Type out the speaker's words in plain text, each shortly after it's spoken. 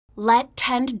Let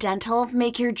Tend Dental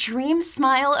make your dream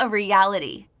smile a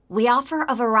reality. We offer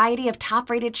a variety of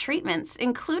top-rated treatments,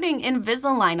 including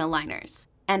Invisalign aligners.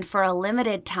 And for a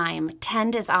limited time,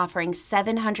 Tend is offering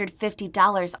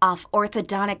 $750 off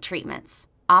orthodontic treatments.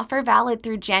 Offer valid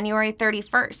through January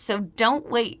 31st, so don't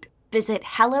wait. Visit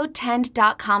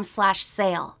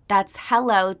hellotend.com/sale. That's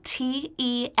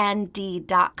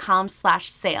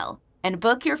hellotend.com/sale. And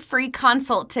book your free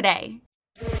consult today.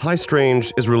 High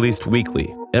Strange is released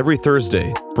weekly, every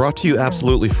Thursday, brought to you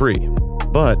absolutely free.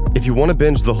 But if you want to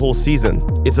binge the whole season,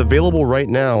 it's available right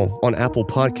now on Apple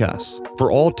Podcasts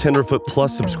for all Tenderfoot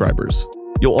Plus subscribers.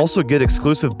 You'll also get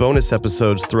exclusive bonus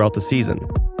episodes throughout the season.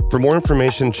 For more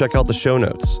information, check out the show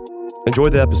notes. Enjoy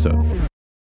the episode.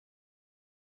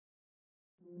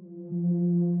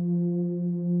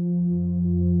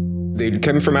 They'd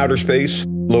come from outer space,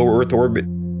 low Earth orbit,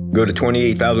 go to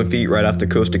 28,000 feet right off the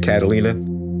coast of Catalina.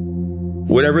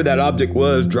 Whatever that object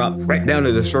was dropped right down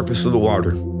to the surface of the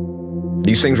water.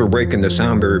 These things were breaking the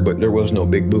sound barrier, but there was no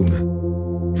big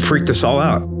boom. Freaked us all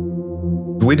out.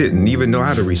 We didn't even know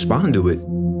how to respond to it.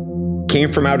 Came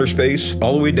from outer space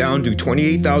all the way down to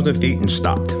 28,000 feet and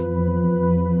stopped.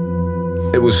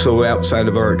 It was so outside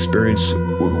of our experience,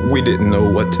 we didn't know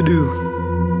what to do.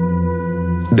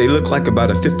 They looked like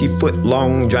about a 50-foot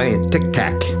long giant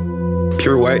tic-tac.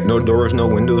 Pure white, no doors, no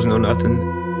windows, no nothing.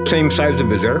 Same size of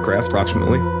his aircraft,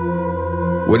 approximately.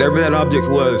 Whatever that object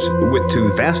was, went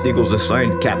to Fast Eagle's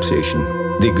assigned cap station,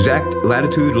 the exact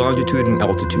latitude, longitude, and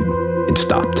altitude, and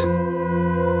stopped.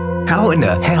 How in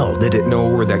the hell did it know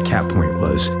where that cap point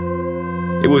was?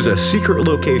 It was a secret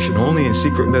location, only in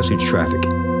secret message traffic.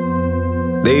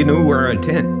 They knew our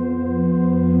intent.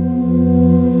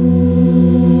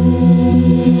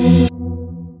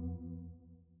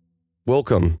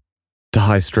 Welcome to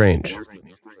High Strange.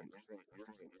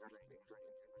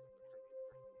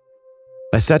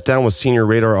 I sat down with senior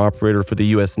radar operator for the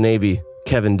U.S. Navy,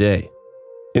 Kevin Day.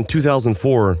 In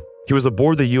 2004, he was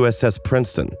aboard the USS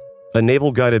Princeton, a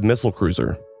naval-guided missile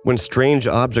cruiser, when strange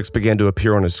objects began to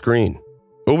appear on his screen.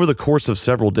 Over the course of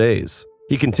several days,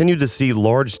 he continued to see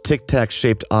large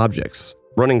tic-tac-shaped objects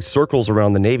running circles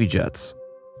around the Navy jets,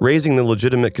 raising the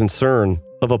legitimate concern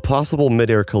of a possible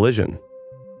mid-air collision.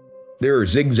 They were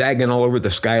zigzagging all over the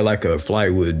sky like a fly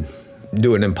would,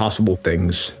 doing impossible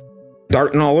things.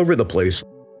 Darting all over the place,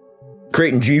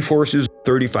 creating G-forces,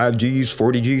 35 Gs,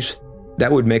 40 Gs.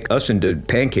 That would make us into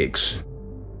pancakes.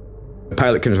 A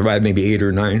pilot can survive maybe 8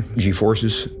 or 9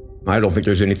 G-forces. I don't think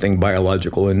there's anything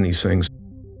biological in these things.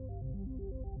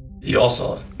 You all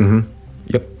saw it? Mm-hmm.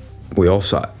 Yep, we all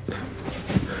saw it.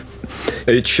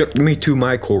 It shook me to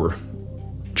my core.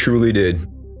 Truly did.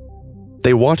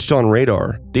 They watched on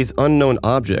radar these unknown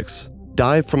objects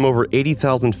dive from over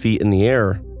 80,000 feet in the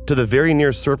air to the very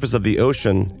near surface of the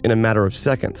ocean in a matter of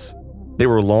seconds. They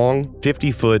were long,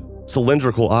 50-foot,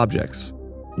 cylindrical objects,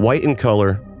 white in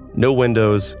color, no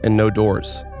windows, and no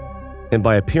doors. And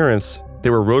by appearance, they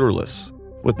were rotorless,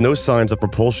 with no signs of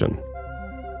propulsion.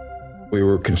 We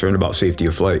were concerned about safety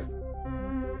of flight.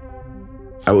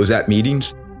 I was at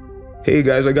meetings. Hey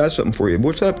guys, I got something for you.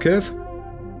 What's up, Kev?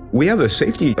 We have a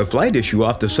safety of flight issue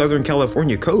off the Southern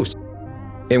California coast.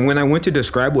 And when I went to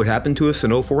describe what happened to us in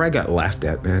 2004, I got laughed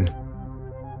at, man.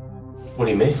 What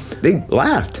do you mean? They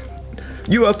laughed.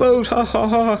 UFOs, ha ha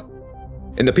ha.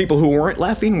 And the people who weren't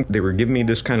laughing, they were giving me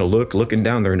this kind of look, looking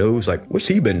down their nose like, what's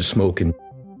he been smoking?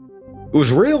 It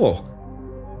was real.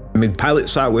 I mean,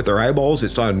 pilots saw it with their eyeballs.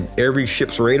 It's on every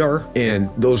ship's radar. And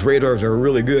those radars are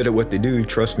really good at what they do,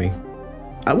 trust me.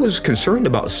 I was concerned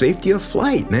about safety of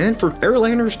flight, man, for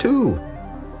airliners too.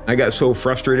 I got so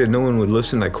frustrated no one would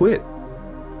listen, I quit.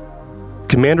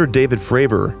 Commander David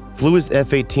Fravor flew his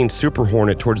F-18 Super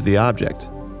Hornet towards the object,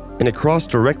 and it crossed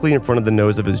directly in front of the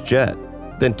nose of his jet,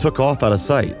 then took off out of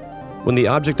sight. When the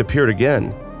object appeared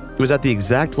again, it was at the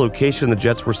exact location the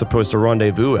jets were supposed to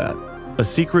rendezvous at, a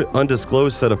secret,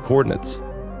 undisclosed set of coordinates.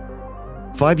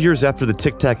 5 years after the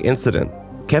Tic Tac incident,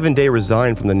 Kevin Day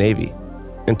resigned from the Navy.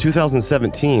 In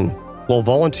 2017, while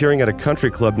volunteering at a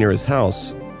country club near his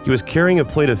house, he was carrying a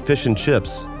plate of fish and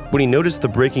chips when he noticed the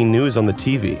breaking news on the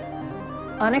TV.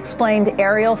 Unexplained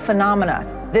aerial phenomena.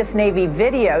 This Navy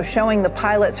video showing the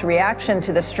pilot's reaction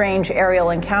to the strange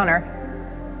aerial encounter.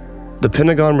 The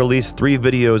Pentagon released 3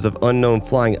 videos of unknown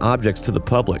flying objects to the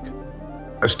public.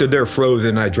 I stood there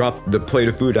frozen. I dropped the plate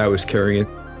of food I was carrying.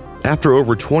 After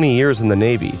over 20 years in the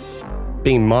Navy,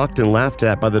 being mocked and laughed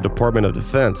at by the Department of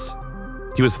Defense,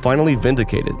 he was finally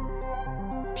vindicated.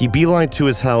 He beelined to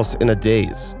his house in a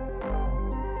daze.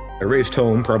 I raced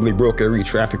home, probably broke every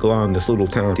traffic law in this little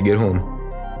town to get home.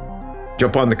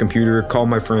 Jump on the computer, call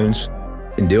my friends,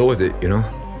 and deal with it, you know?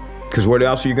 Because what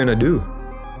else are you going to do?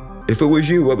 If it was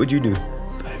you, what would you do?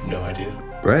 I have no idea.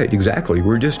 Right, exactly.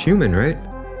 We're just human, right?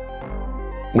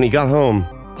 When he got home,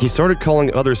 he started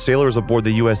calling other sailors aboard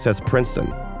the USS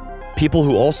Princeton, people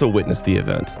who also witnessed the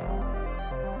event.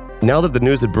 Now that the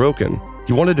news had broken,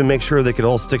 he wanted to make sure they could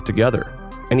all stick together,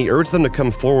 and he urged them to come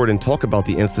forward and talk about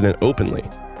the incident openly.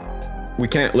 We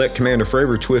can't let Commander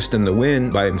Fravor twist in the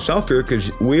wind by himself here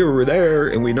because we were there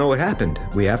and we know what happened.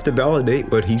 We have to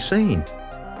validate what he's saying.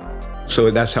 So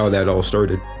that's how that all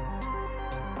started.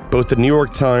 Both the New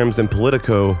York Times and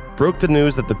Politico broke the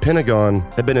news that the Pentagon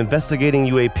had been investigating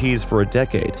UAPs for a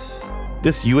decade.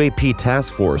 This UAP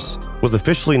task force was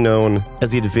officially known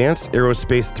as the Advanced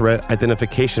Aerospace Threat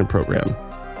Identification Program.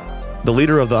 The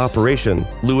leader of the operation,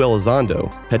 Lou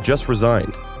Elizondo, had just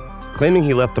resigned, claiming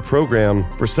he left the program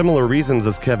for similar reasons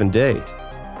as Kevin Day.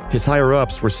 His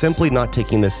higher-ups were simply not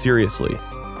taking this seriously.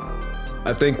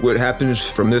 I think what happens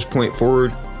from this point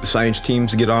forward, science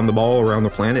teams get on the ball around the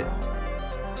planet,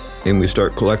 and we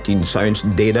start collecting science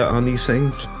data on these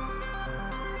things.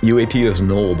 UAP is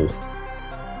knowable.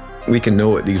 We can know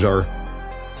what these are.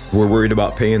 We're worried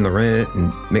about paying the rent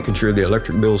and making sure the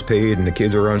electric bill's paid and the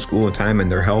kids are on school in time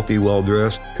and they're healthy,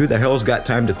 well-dressed. Who the hell's got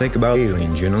time to think about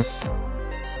aliens, you know?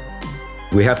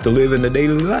 We have to live in the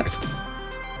daily life.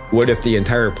 What if the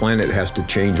entire planet has to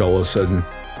change all of a sudden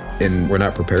and we're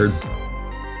not prepared?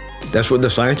 That's what the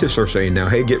scientists are saying now.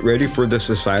 Hey, get ready for the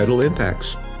societal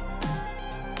impacts.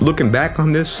 Looking back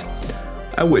on this,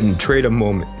 I wouldn't trade a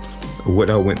moment of what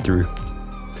I went through.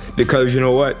 Because you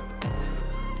know what?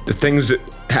 The things that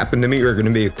happened to me are going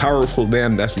to be a powerful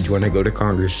damn message when I go to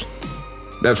Congress.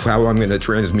 That's how I'm going to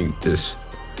transmute this.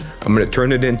 I'm going to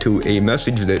turn it into a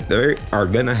message that they are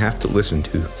going to have to listen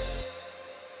to.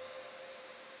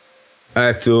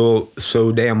 I feel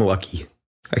so damn lucky.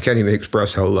 I can't even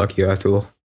express how lucky I feel,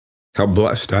 how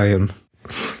blessed I am.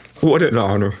 What an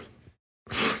honor.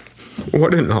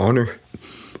 What an honor.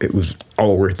 It was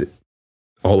all worth it,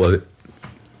 all of it,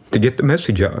 to get the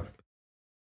message out.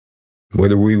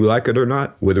 Whether we like it or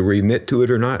not, whether we admit to it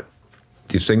or not,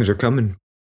 these things are coming.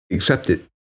 Accept it.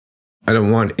 I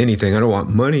don't want anything. I don't want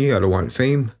money. I don't want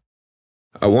fame.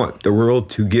 I want the world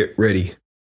to get ready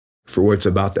for what's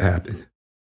about to happen.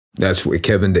 That's what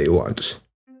Kevin Day wants.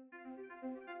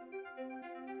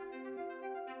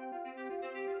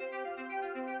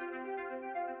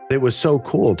 It was so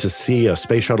cool to see a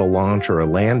space shuttle launch or a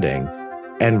landing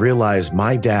and realize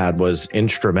my dad was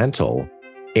instrumental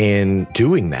in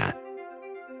doing that.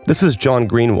 This is John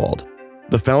Greenwald,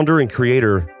 the founder and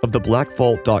creator of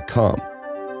theblackvault.com.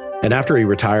 And after he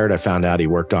retired, I found out he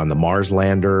worked on the Mars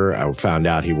lander. I found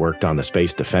out he worked on the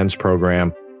Space Defense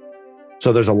Program.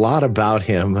 So there's a lot about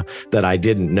him that I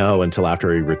didn't know until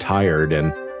after he retired.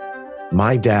 And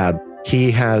my dad, he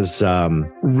has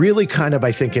really kind of,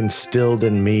 I think, instilled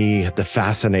in me the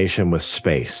fascination with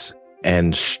space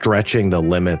and stretching the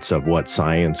limits of what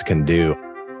science can do.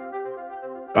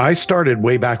 I started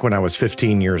way back when I was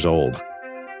 15 years old.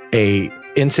 An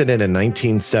incident in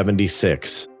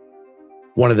 1976,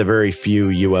 one of the very few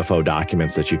UFO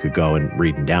documents that you could go and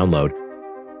read and download.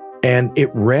 And it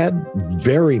read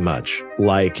very much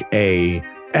like a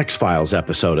X-Files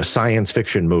episode, a science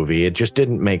fiction movie. It just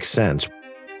didn't make sense.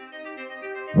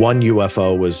 One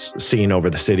UFO was seen over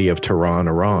the city of Tehran,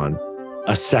 Iran.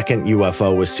 A second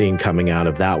UFO was seen coming out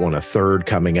of that one, a third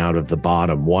coming out of the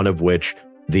bottom, one of which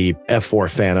the F-4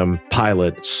 Phantom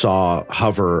pilot saw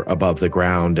hover above the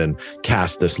ground and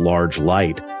cast this large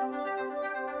light.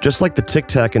 Just like the Tic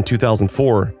Tac in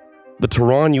 2004, the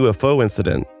Tehran UFO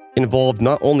incident involved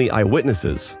not only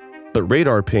eyewitnesses, but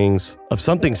radar pings of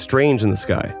something strange in the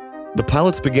sky. The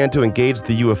pilots began to engage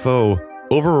the UFO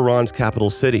over Iran's capital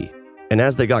city, and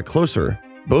as they got closer,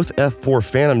 both F-4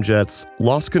 Phantom jets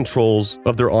lost controls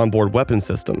of their onboard weapon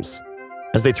systems.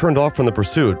 As they turned off from the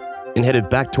pursuit and headed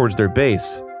back towards their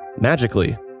base,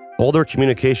 magically, all their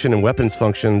communication and weapons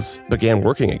functions began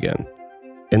working again.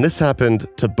 And this happened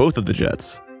to both of the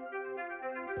jets.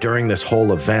 During this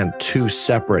whole event, two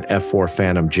separate F-4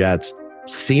 Phantom jets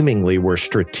seemingly were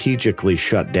strategically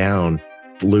shut down,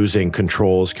 losing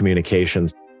controls,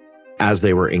 communications, as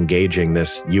they were engaging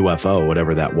this UFO,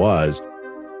 whatever that was.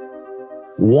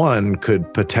 One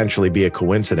could potentially be a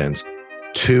coincidence.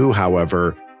 Two,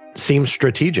 however, seemed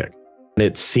strategic.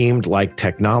 It seemed like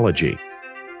technology.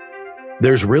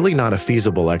 There's really not a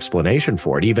feasible explanation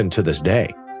for it, even to this day.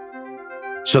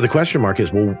 So the question mark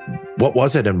is, well, what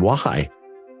was it and why?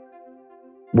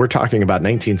 We're talking about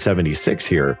 1976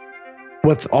 here.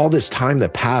 With all this time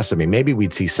that passed, I mean, maybe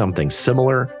we'd see something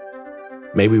similar.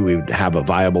 Maybe we'd have a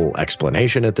viable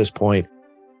explanation at this point.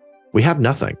 We have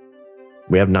nothing.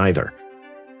 We have neither.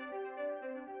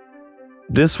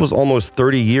 This was almost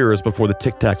 30 years before the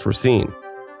Tic Tacs were seen.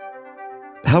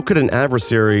 How could an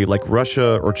adversary like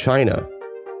Russia or China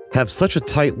have such a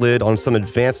tight lid on some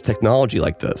advanced technology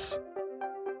like this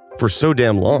for so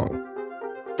damn long?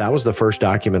 That was the first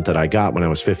document that I got when I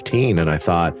was 15, and I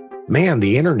thought, man,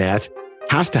 the internet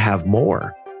has to have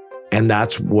more. And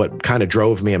that's what kind of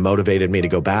drove me and motivated me to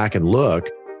go back and look.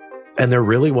 And there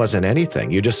really wasn't anything.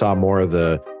 You just saw more of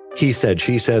the he said,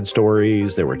 she said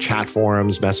stories. There were chat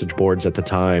forums, message boards at the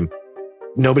time.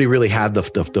 Nobody really had the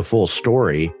full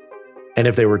story. And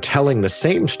if they were telling the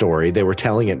same story, they were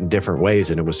telling it in different ways,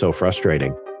 and it was so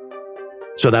frustrating.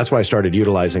 So that's why I started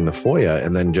utilizing the FOIA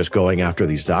and then just going after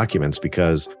these documents,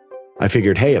 because I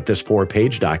figured, hey, if this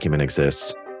 4-page document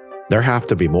exists, there have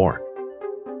to be more.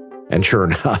 And sure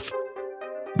enough,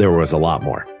 there was a lot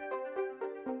more.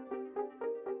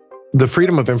 The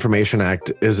Freedom of Information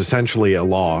Act is essentially a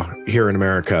law here in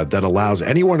America that allows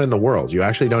anyone in the world, you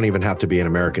actually don't even have to be an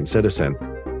American citizen,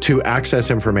 to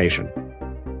access information.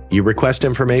 You request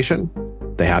information,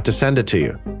 they have to send it to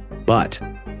you. But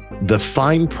the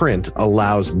fine print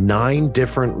allows 9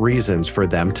 different reasons for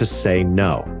them to say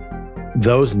no.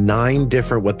 Those 9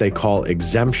 different, what they call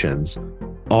exemptions,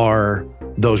 are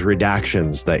those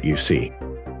redactions that you see.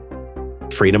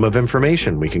 Freedom of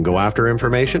information. We can go after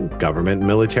information. Government and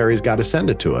military's got to send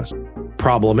it to us.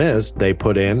 Problem is, they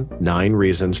put in 9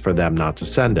 reasons for them not to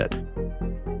send it.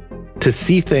 To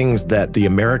see things that the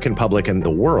American public and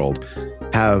the world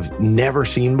have never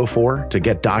seen before, to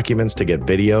get documents, to get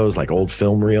videos like old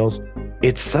film reels,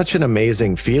 it's such an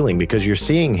amazing feeling because you're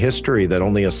seeing history that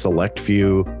only a select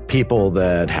few people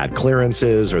that had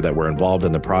clearances or that were involved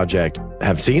in the project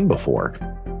have seen before.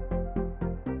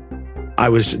 I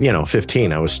was,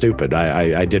 15. I was stupid.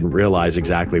 I didn't realize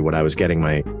exactly what I was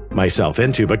getting myself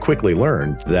into, but quickly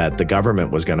learned that the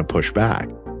government was going to push back.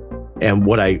 And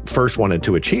what I first wanted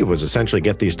to achieve was essentially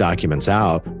get these documents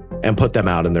out and put them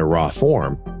out in their raw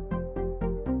form.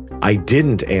 I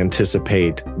didn't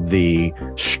anticipate the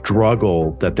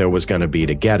struggle that there was going to be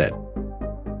to get it.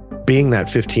 Being that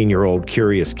 15-year-old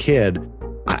curious kid,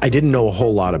 I didn't know a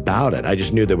whole lot about it. I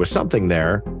just knew there was something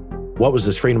there. What was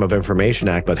this Freedom of Information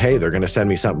Act? But hey, they're going to send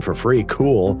me something for free.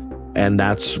 Cool. And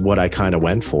that's what I kind of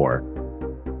went for.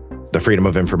 The Freedom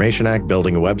of Information Act,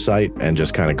 building a website, and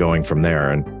just kind of going from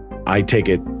there. And I take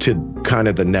it to kind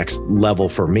of the next level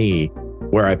for me,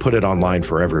 where I put it online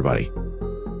for everybody.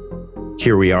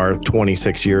 Here we are,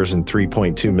 26 years and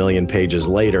 3.2 million pages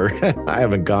later. I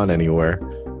haven't gone anywhere.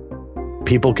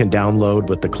 People can download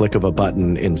with the click of a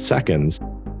button in seconds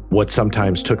what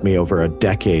sometimes took me over a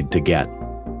decade to get.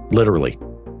 Literally.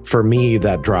 For me,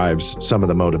 that drives some of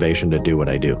the motivation to do what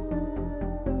I do.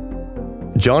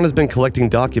 John has been collecting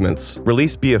documents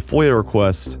released via FOIA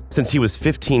request since he was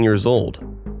 15 years old.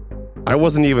 I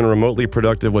wasn't even remotely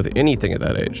productive with anything at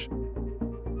that age.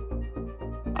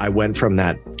 I went from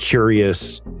that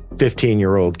curious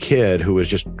 15-year-old kid who was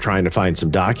just trying to find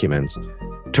some documents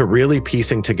to really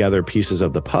piecing together pieces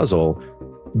of the puzzle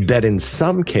that in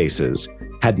some cases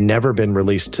had never been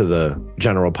released to the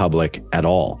general public at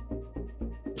all.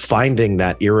 Finding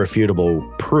that irrefutable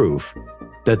proof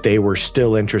that they were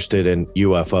still interested in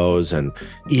UFOs, and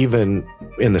even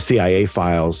in the CIA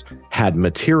files had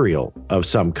material of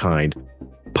some kind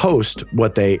post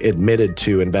what they admitted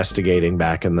to investigating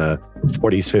back in the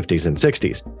 40s, 50s, and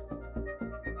 60s.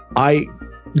 I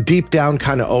deep down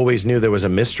kind of always knew there was a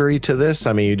mystery to this.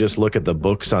 I mean, you just look at the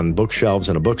books on bookshelves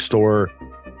in a bookstore,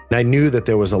 and I knew that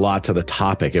there was a lot to the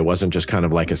topic. It wasn't just kind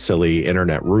of like a silly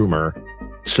internet rumor.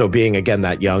 So being, again,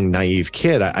 that young, naive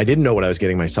kid, I didn't know what I was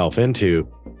getting myself into,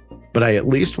 but I at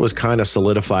least was kind of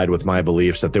solidified with my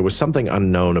beliefs that there was something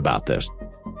unknown about this,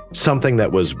 something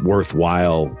that was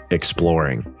worthwhile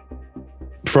exploring.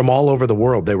 From all over the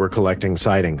world, they were collecting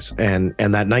sightings. And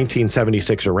that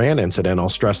 1976 Iran incident, I'll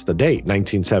stress the date,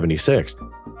 1976,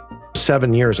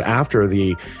 7 years after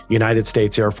the United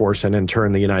States Air Force and in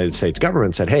turn the United States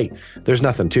government said, hey, there's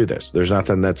nothing to this. There's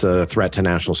nothing that's a threat to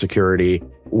national security.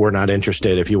 We're not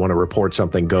interested. If you want to report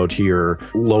something, go to your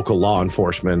local law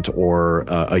enforcement or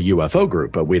a UFO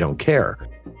group, but we don't care.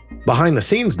 Behind the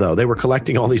scenes, though, they were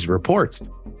collecting all these reports.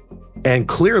 And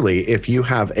clearly, if you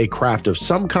have a craft of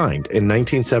some kind in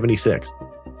 1976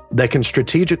 that can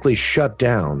strategically shut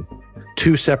down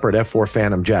 2 separate F-4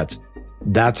 Phantom jets,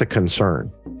 that's a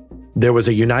concern. There was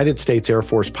a United States Air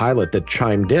Force pilot that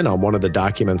chimed in on one of the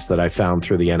documents that I found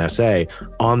through the NSA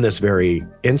on this very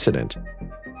incident.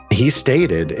 He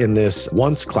stated in this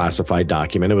once classified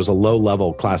document, it was a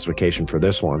low-level classification for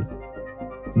this one,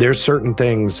 there's certain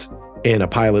things in a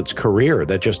pilot's career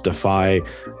that just defy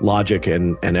logic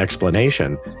and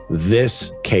explanation.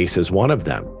 This case is one of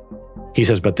them. He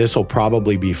says, but this will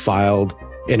probably be filed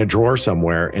in a drawer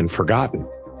somewhere and forgotten.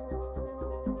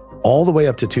 All the way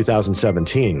up to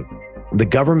 2017, the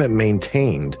government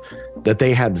maintained that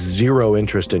they had zero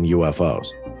interest in UFOs.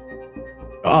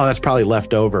 Oh, that's probably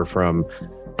left over from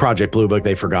Project Blue Book.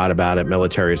 They forgot about it.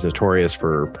 Military is notorious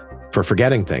for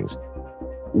forgetting things.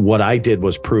 What I did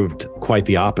was proved quite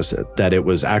the opposite, that it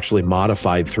was actually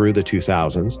modified through the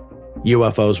 2000s.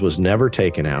 UFOs was never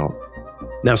taken out.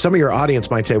 Now, some of your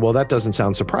audience might say, well, that doesn't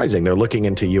sound surprising. They're looking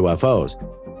into UFOs.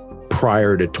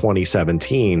 Prior to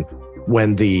 2017,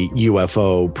 when the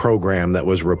UFO program that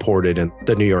was reported in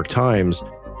the New York Times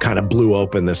kind of blew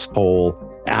open this whole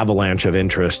avalanche of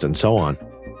interest and so on.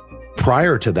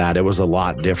 Prior to that, it was a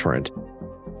lot different.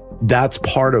 That's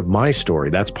part of my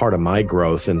story. That's part of my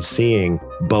growth in seeing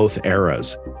both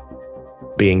eras,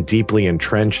 being deeply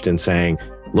entrenched in saying,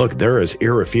 look, there is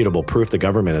irrefutable proof the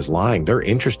government is lying. They're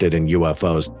interested in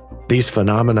UFOs. These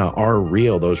phenomena are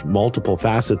real, those multiple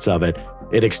facets of it.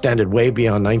 It extended way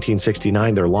beyond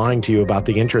 1969. They're lying to you about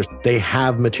the interest. They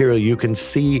have material. You can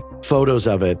see photos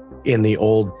of it in the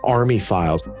old Army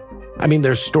files. I mean,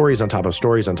 there's stories on top of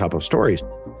stories on top of stories.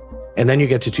 And then you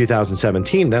get to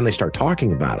 2017, then they start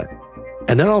talking about it.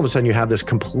 And then all of a sudden you have this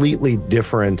completely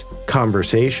different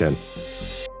conversation.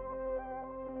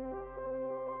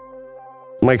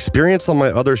 My experience on my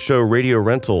other show, Radio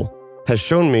Rental, has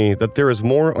shown me that there is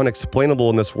more unexplainable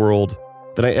in this world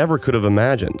than I ever could have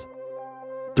imagined.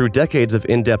 Through decades of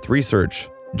in-depth research,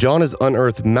 John has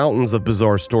unearthed mountains of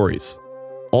bizarre stories,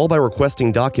 all by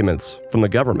requesting documents from the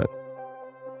government.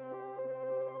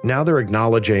 Now they're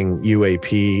acknowledging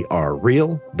UAP are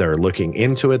real, they're looking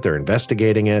into it, they're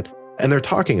investigating it, and they're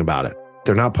talking about it.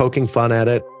 They're not poking fun at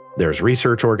it. There's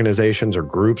research organizations or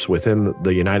groups within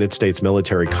the United States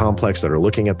military complex that are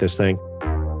looking at this thing.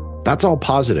 That's all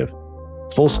positive.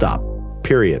 Full stop.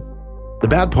 Period. The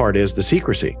bad part is the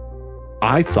secrecy.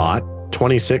 I thought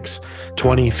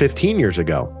 15 years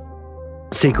ago,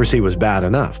 secrecy was bad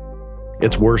enough.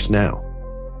 It's worse now.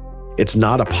 It's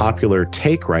not a popular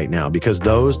take right now because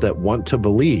those that want to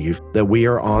believe that we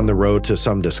are on the road to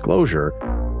some disclosure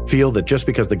feel that just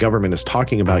because the government is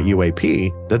talking about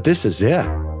UAP, that this is it.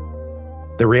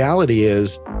 The reality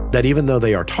is that even though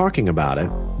they are talking about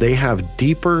it, they have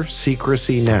deeper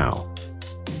secrecy now.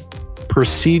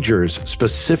 Procedures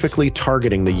specifically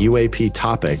targeting the UAP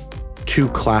topic to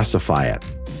classify it.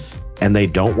 And they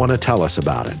don't want to tell us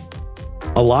about it.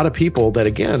 A lot of people that,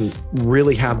 again,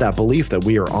 really have that belief that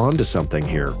we are onto something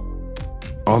here,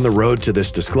 on the road to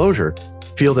this disclosure,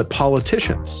 feel that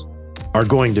politicians are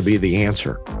going to be the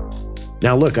answer.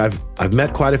 Now, look, I've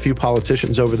met quite a few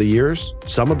politicians over the years.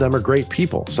 Some of them are great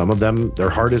people. Some of them, their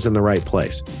heart is in the right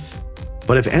place.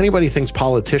 But if anybody thinks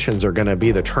politicians are going to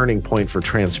be the turning point for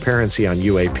transparency on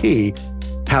UAP,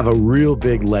 have a real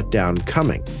big letdown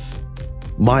coming.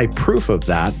 My proof of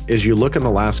that is you look in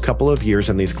the last couple of years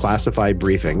in these classified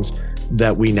briefings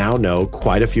that we now know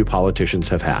quite a few politicians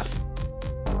have had.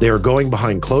 They are going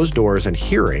behind closed doors and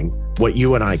hearing what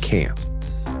you and I can't.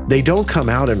 They don't come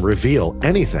out and reveal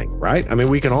anything, right? I mean,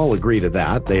 we can all agree to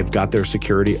that. They've got their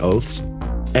security oaths,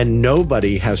 and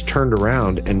nobody has turned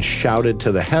around and shouted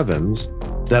to the heavens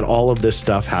that all of this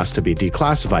stuff has to be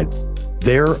declassified.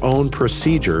 Their own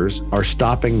procedures are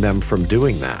stopping them from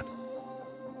doing that.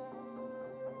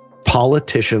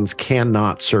 Politicians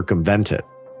cannot circumvent it.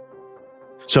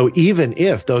 So even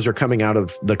if those are coming out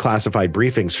of the classified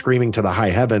briefing screaming to the high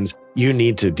heavens, you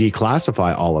need to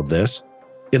declassify all of this,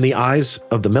 in the eyes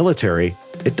of the military,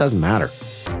 it doesn't matter.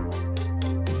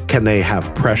 Can they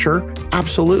have pressure?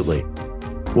 Absolutely.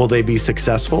 Will they be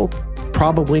successful?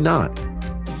 Probably not.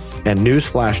 And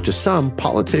newsflash to some,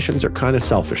 politicians are kind of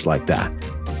selfish like that.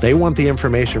 They want the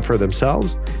information for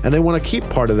themselves, and they want to keep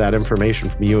part of that information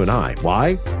from you and I.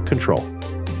 Why? Control.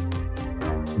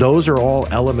 Those are all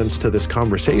elements to this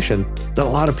conversation that a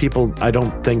lot of people, I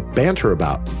don't think, banter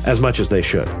about as much as they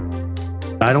should.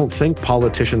 I don't think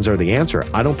politicians are the answer.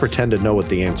 I don't pretend to know what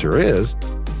the answer is.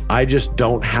 I just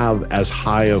don't have as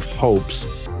high of hopes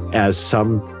as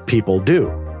some people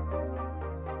do.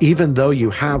 Even though you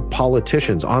have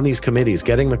politicians on these committees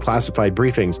getting the classified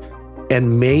briefings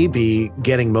and maybe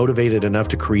getting motivated enough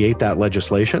to create that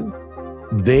legislation,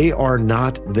 they are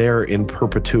not there in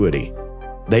perpetuity.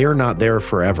 They are not there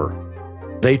forever.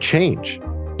 They change.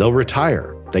 They'll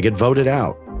retire. They get voted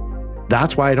out.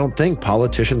 That's why I don't think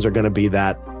politicians are going to be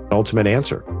that ultimate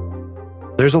answer.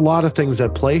 There's a lot of things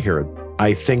at play here.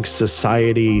 I think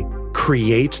society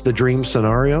creates the dream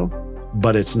scenario,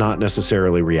 but it's not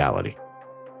necessarily reality.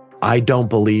 I don't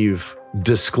believe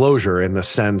disclosure in the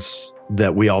sense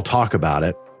that we all talk about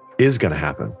it is going to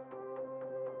happen.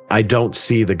 I don't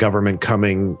see the government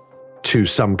coming to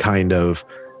some kind of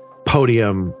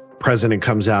podium. President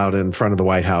comes out in front of the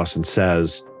White House and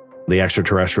says, the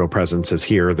extraterrestrial presence is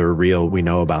here. They're real. We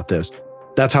know about this.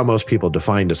 That's how most people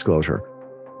define disclosure.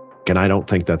 And I don't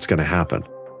think that's going to happen.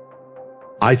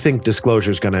 I think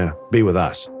disclosure is going to be with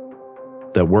us,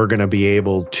 that we're going to be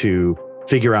able to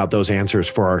figure out those answers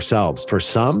for ourselves. For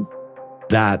some,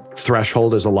 that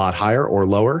threshold is a lot higher or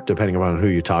lower, depending on who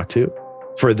you talk to,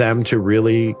 for them to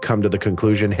really come to the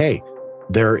conclusion, hey,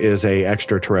 there is an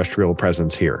extraterrestrial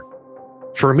presence here.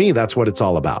 For me, that's what it's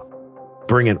all about.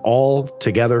 Bring it all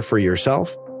together for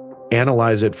yourself,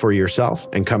 analyze it for yourself,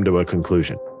 and come to a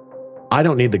conclusion. I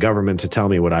don't need the government to tell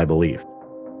me what I believe.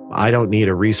 I don't need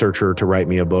a researcher to write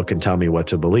me a book and tell me what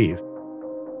to believe.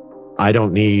 I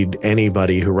don't need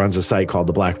anybody who runs a site called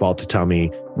The Black Vault to tell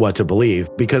me what to believe,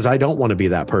 because I don't want to be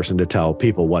that person to tell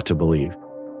people what to believe.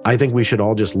 I think we should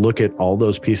all just look at all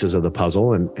those pieces of the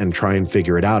puzzle and try and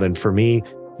figure it out. And for me,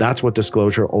 that's what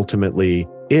disclosure ultimately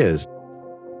is.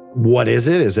 What is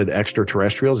it? Is it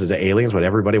extraterrestrials? Is it aliens? What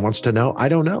everybody wants to know? I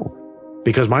don't know,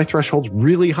 because my threshold's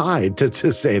really high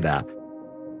to say that.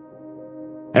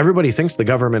 Everybody thinks the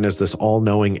government is this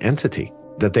all-knowing entity,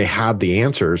 that they have the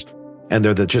answers, and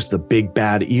they're just the big,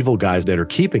 bad, evil guys that are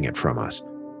keeping it from us.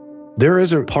 There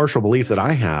is a partial belief that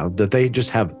I have that they just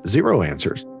have zero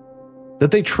answers,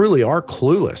 that they truly are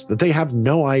clueless, that they have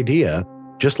no idea,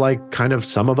 just like kind of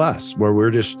some of us, where we're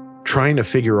just trying to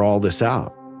figure all this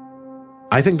out.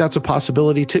 I think that's a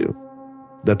possibility too,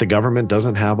 that the government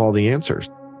doesn't have all the answers.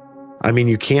 I mean,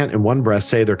 you can't in one breath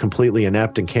say they're completely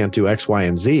inept and can't do X, Y,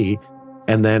 and Z,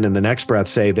 and then in the next breath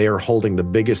say they are holding the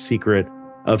biggest secret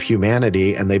of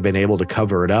humanity and they've been able to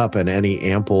cover it up, and any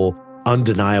ample,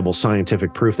 undeniable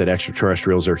scientific proof that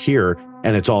extraterrestrials are here,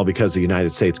 and it's all because the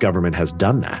United States government has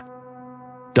done that.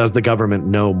 Does the government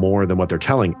know more than what they're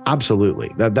telling? Absolutely.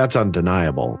 That's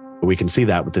undeniable. We can see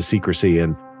that with the secrecy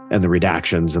and the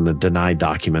redactions and the denied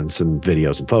documents and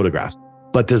videos and photographs.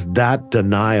 But does that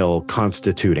denial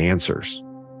constitute answers?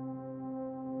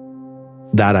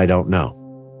 That I don't know.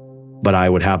 But I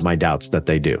would have my doubts that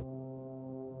they do.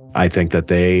 I think that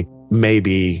they may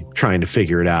be trying to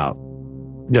figure it out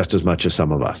just as much as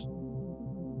some of us.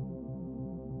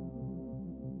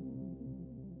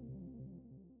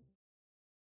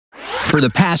 For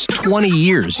the past 20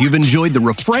 years, you've enjoyed the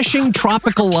refreshing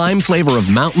tropical lime flavor of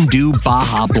Mountain Dew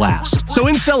Baja Blast. So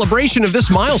in celebration of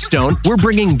this milestone, we're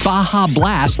bringing Baja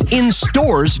Blast in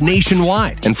stores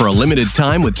nationwide. And for a limited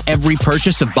time, with every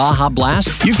purchase of Baja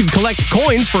Blast, you can collect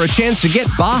coins for a chance to get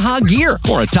Baja gear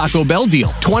or a Taco Bell deal.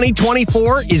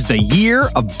 2024 is the year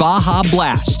of Baja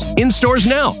Blast. In stores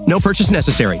now. No purchase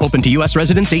necessary. Open to U.S.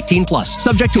 residents 18+.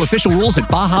 Subject to official rules at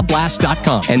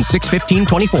BajaBlast.com and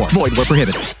 6/15/24. Void where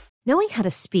prohibited. Knowing how to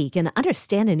speak and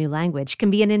understand a new language can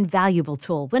be an invaluable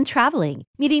tool when traveling,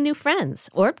 meeting new friends,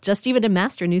 or just even to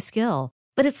master a new skill.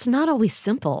 But it's not always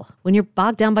simple when you're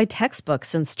bogged down by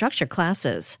textbooks and structured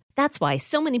classes. That's why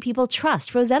so many people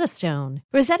trust Rosetta Stone.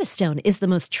 Rosetta Stone is the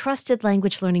most trusted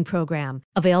language learning program,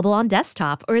 available on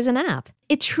desktop or as an app.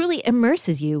 It truly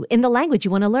immerses you in the language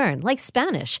you want to learn, like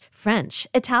Spanish, French,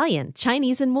 Italian,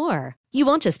 Chinese, and more. You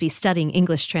won't just be studying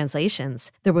English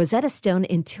translations. The Rosetta Stone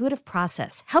intuitive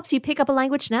process helps you pick up a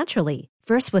language naturally,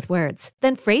 first with words,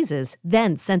 then phrases,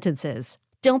 then sentences.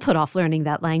 Don't put off learning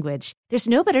that language. There's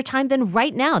no better time than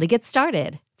right now to get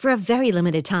started. For a very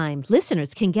limited time,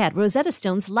 listeners can get Rosetta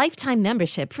Stone's lifetime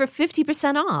membership for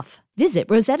 50% off. Visit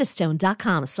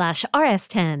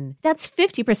rosettastone.com/rs10. That's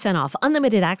 50% off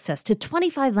unlimited access to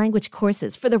 25 language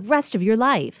courses for the rest of your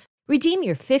life. Redeem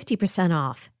your 50%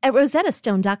 off at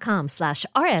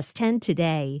rosettastone.com/rs10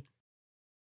 today.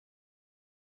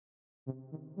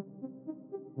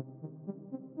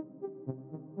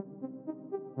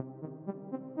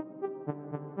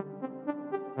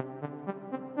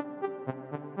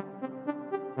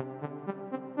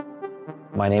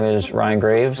 My name is Ryan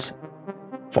Graves,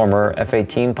 former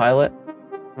F-18 pilot.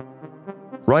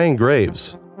 Ryan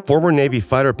Graves, former Navy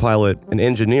fighter pilot and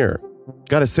engineer,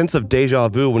 got a sense of deja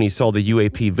vu when he saw the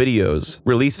UAP videos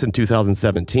released in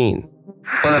 2017.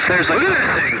 Well, if there's look at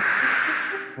this thing.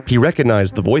 He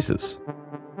recognized the voices.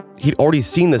 He'd already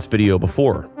seen this video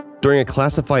before, during a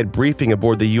classified briefing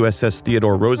aboard the USS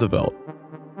Theodore Roosevelt.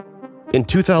 In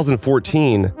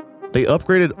 2014, they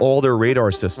upgraded all their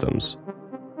radar systems.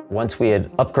 Once we had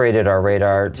upgraded our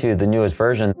radar to the newest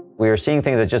version, we were seeing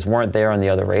things that just weren't there on the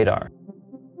other radar.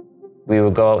 We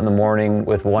would go out in the morning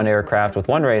with one aircraft with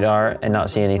one radar and not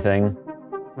see anything.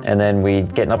 And then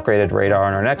we'd get an upgraded radar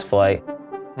on our next flight,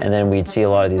 and then we'd see a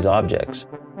lot of these objects.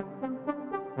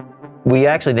 We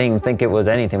actually didn't even think it was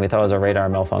anything. We thought it was a radar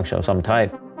malfunction of some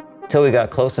type. till we got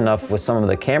close enough with some of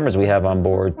the cameras we have on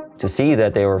board to see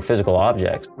that they were physical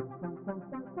objects.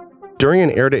 During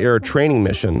an air-to-air training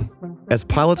mission, as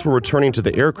pilots were returning to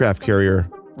the aircraft carrier,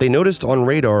 they noticed on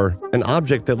radar an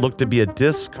object that looked to be a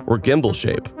disc or gimbal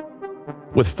shape,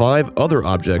 with 5 other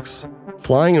objects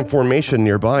flying in formation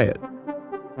nearby it.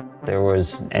 There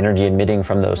was energy emitting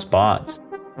from those spots.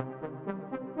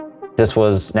 This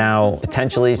was now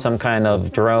potentially some kind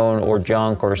of drone or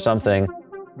junk or something.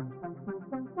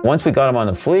 Once we got them on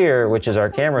the FLIR, which is our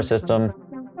camera system,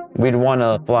 we'd want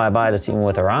to fly by to see them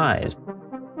with our eyes,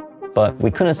 but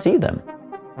we couldn't see them.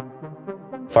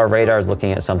 If our radar is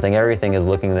looking at something, everything is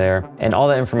looking there, and all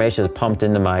that information is pumped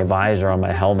into my visor on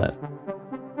my helmet.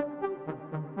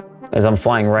 As I'm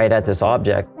flying right at this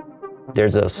object,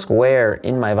 there's a square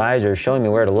in my visor showing me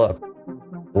where to look.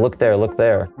 Look there, look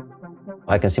there.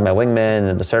 I can see my wingmen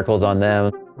and the circles on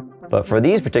them. But for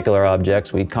these particular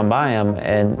objects, we'd come by them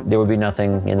and there would be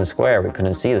nothing in the square. We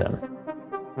couldn't see them.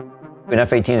 An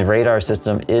F-18's radar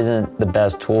system isn't the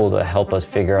best tool to help us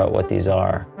figure out what these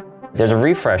are. There's a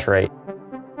refresh rate.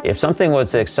 If something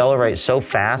was to accelerate so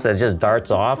fast that it just darts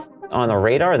off on the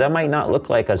radar, that might not look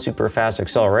like a super fast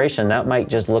acceleration. That might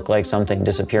just look like something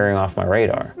disappearing off my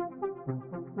radar.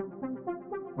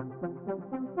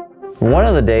 One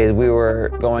of the days we were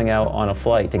going out on a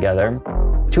flight together,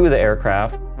 2 of the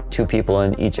aircraft, 2 people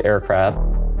in each aircraft,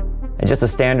 and just a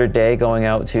standard day going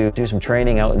out to do some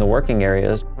training out in the working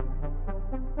areas.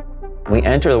 We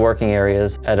enter the working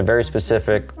areas at a very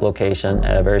specific location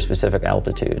at a very specific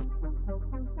altitude.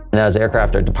 And as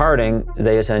aircraft are departing,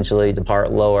 they essentially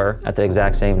depart lower at the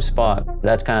exact same spot.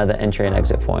 That's kind of the entry and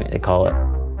exit point, they call it.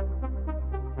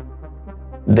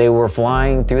 They were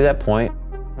flying through that point,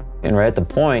 and right at the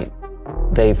point,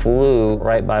 they flew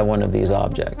right by one of these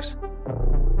objects.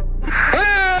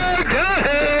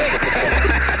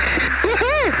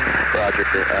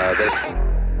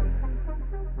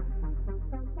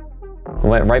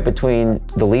 Went right between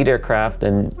the lead aircraft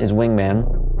and his wingman.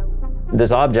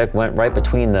 This object went right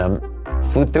between them,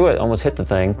 flew through it, almost hit the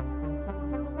thing.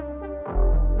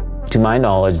 To my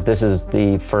knowledge, this is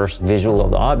the first visual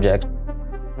of the object.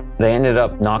 They ended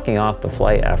up knocking off the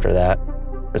flight after that,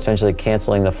 essentially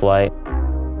canceling the flight.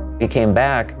 He came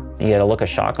back, he had a look of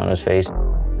shock on his face.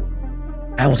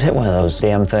 I almost hit one of those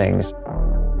damn things.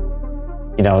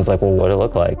 You know, I was like, well, what did it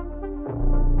look like?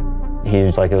 He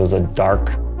was like, it was a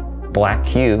dark black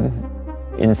cube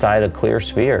inside a clear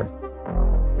sphere.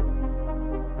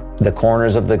 The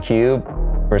corners of the cube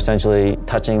were essentially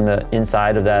touching the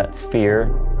inside of that sphere.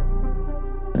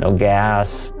 No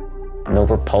gas, no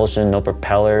propulsion, no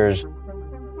propellers.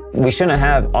 We shouldn't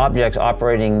have objects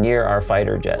operating near our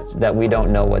fighter jets that we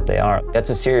don't know what they are. That's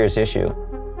a serious issue.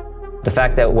 The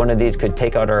fact that one of these could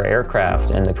take out our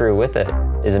aircraft and the crew with it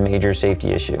is a major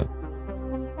safety issue.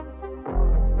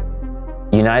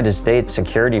 United States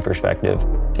security perspective,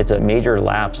 it's a major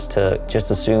lapse to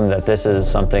just assume that this is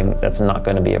something that's not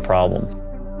going to be a problem.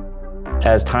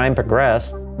 As time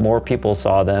progressed, more people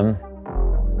saw them.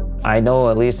 I know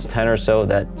at least 10 or so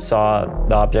that saw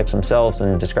the objects themselves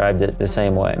and described it the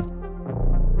same way.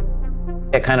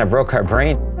 It kind of broke our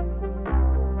brain.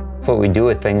 That's what we do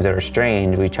with things that are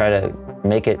strange. We try to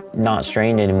make it not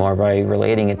strange anymore by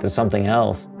relating it to something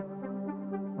else.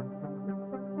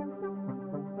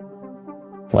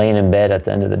 Laying in bed at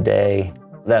the end of the day,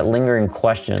 that lingering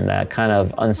question, that kind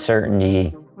of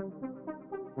uncertainty.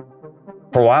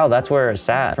 For a while, that's where it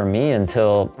sat for me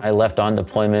until I left on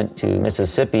deployment to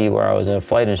Mississippi, where I was a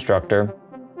flight instructor.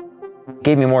 It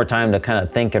gave me more time to kind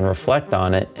of think and reflect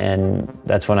on it, and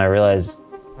that's when I realized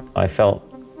I felt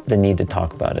the need to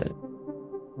talk about it.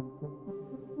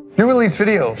 New release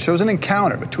video shows an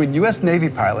encounter between U.S. Navy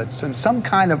pilots and some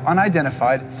kind of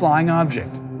unidentified flying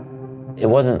object. It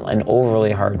wasn't an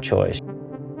overly hard choice.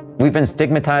 We've been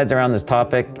stigmatized around this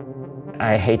topic.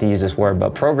 I hate to use this word,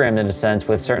 but programmed in a sense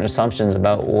with certain assumptions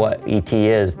about what ET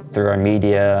is through our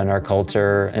media and our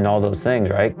culture and all those things,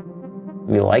 right?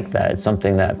 We like that. It's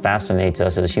something that fascinates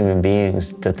us as human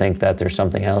beings to think that there's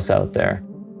something else out there.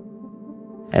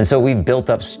 And so we've built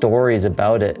up stories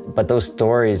about it, but those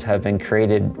stories have been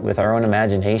created with our own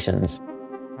imaginations.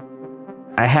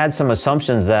 I had some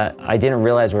assumptions that I didn't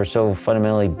realize were so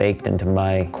fundamentally baked into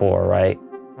my core, right?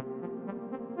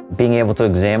 Being able to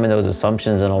examine those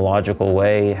assumptions in a logical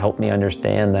way helped me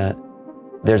understand that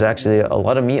there's actually a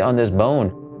lot of meat on this bone.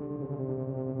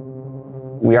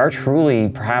 We are truly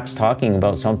perhaps talking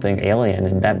about something alien,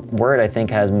 and that word I think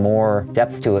has more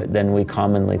depth to it than we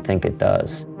commonly think it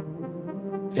does.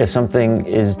 If something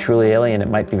is truly alien, it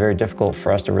might be very difficult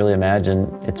for us to really imagine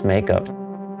its makeup.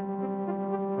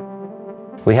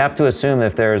 We have to assume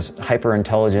if there's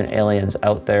hyper-intelligent aliens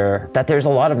out there, that there's a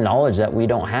lot of knowledge that we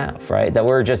don't have, right? That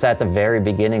we're just at the very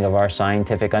beginning of our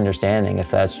scientific understanding, if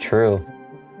that's true.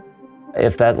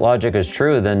 If that logic is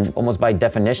true, then almost by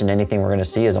definition, anything we're going to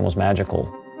see is almost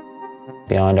magical,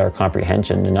 beyond our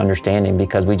comprehension and understanding,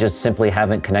 because we just simply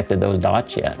haven't connected those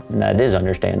dots yet, and that is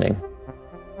understanding.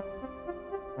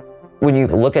 When you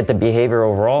look at the behavior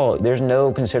overall, there's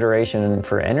no consideration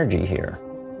for energy here.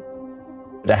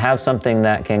 To have something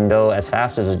that can go as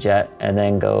fast as a jet and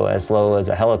then go as slow as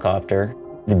a helicopter,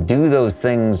 to do those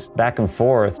things back and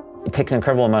forth, it takes an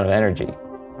incredible amount of energy.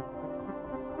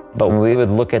 But when we would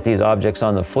look at these objects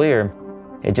on the FLIR,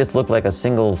 it just looked like a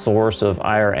single source of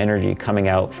IR energy coming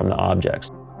out from the objects.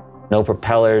 No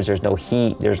propellers, there's no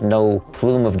heat, there's no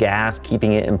plume of gas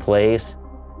keeping it in place.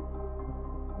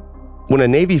 When a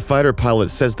Navy fighter pilot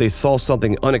says they saw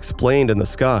something unexplained in the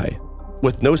sky,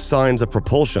 with no signs of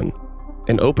propulsion,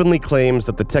 and openly claims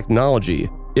that the technology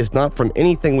is not from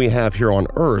anything we have here on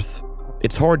Earth,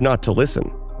 it's hard not to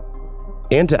listen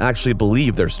and to actually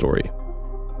believe their story.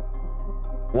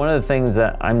 One of the things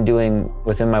that I'm doing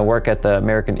within my work at the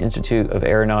American Institute of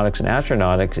Aeronautics and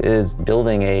Astronautics is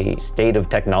building a state of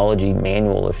technology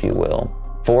manual, if you will,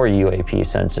 for UAP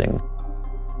sensing.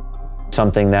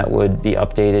 Something that would be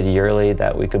updated yearly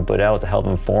that we could put out to help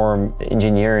inform the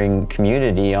engineering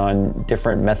community on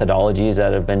different methodologies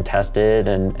that have been tested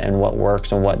and what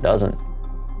works and what doesn't.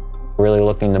 Really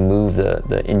looking to move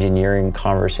the engineering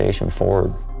conversation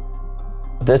forward.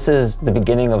 This is the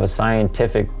beginning of a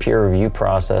scientific peer review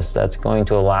process that's going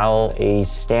to allow a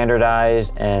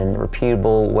standardized and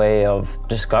repeatable way of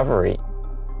discovery,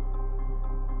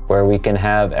 where we can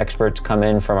have experts come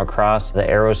in from across the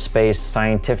aerospace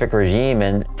scientific regime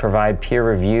and provide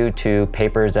peer review to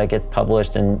papers that get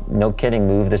published and, no kidding,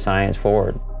 move the science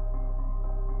forward.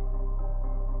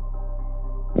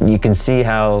 You can see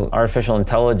how artificial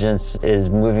intelligence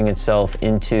is moving itself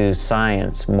into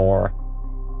science more.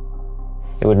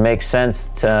 It would make sense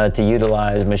to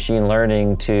utilize machine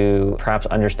learning to perhaps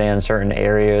understand certain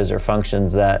areas or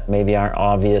functions that maybe aren't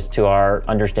obvious to our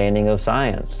understanding of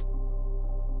science.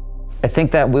 I think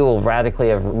that we will radically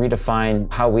have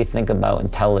redefined how we think about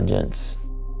intelligence.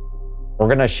 We're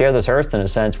going to share this Earth, in a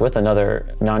sense, with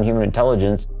another non-human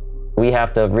intelligence. We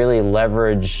have to really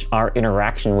leverage our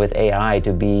interaction with AI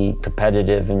to be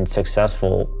competitive and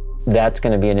successful. That's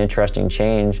going to be an interesting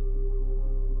change.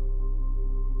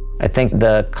 I think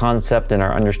the concept and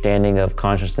our understanding of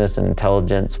consciousness and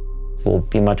intelligence will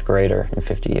be much greater in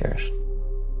 50 years.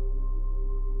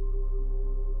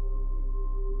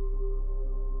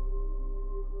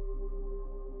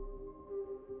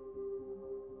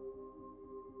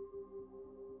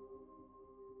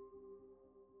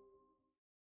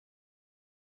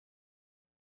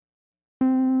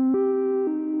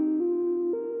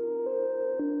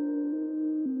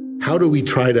 How do we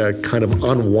try to kind of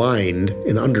unwind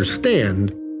and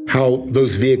understand how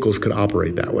those vehicles could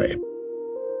operate that way?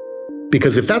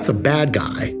 Because if that's a bad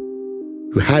guy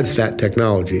who has that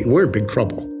technology, we're in big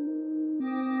trouble.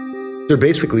 They're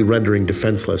basically rendering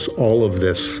defenseless all of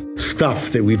this stuff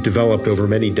that we've developed over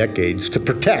many decades to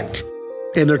protect,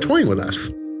 and they're toying with us.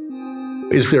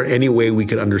 Is there any way we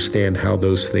could understand how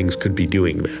those things could be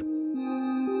doing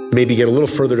that? Maybe get a little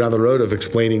further down the road of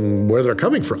explaining where they're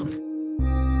coming from.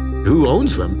 Who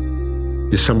owns them?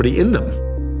 Is somebody in them?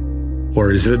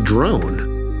 Or is it a drone?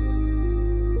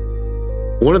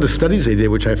 One of the studies they did,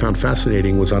 which I found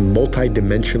fascinating, was on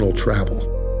multidimensional travel.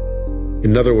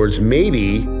 In other words,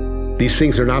 maybe these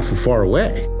things are not from far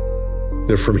away.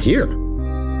 They're from here.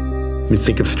 I mean,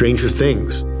 think of Stranger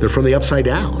Things. They're from the upside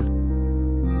down.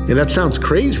 And that sounds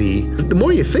crazy, but the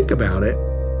more you think about it,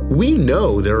 we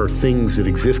know there are things that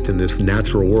exist in this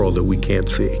natural world that we can't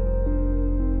see.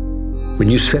 When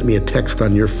you sent me a text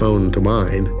on your phone to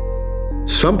mine,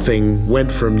 something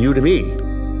went from you to me.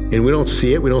 And we don't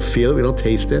see it, we don't feel it, we don't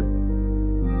taste it.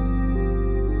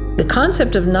 The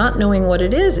concept of not knowing what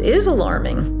it is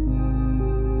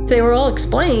alarming. If they were all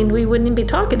explained, we wouldn't be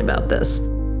talking about this.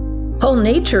 The whole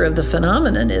nature of the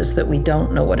phenomenon is that we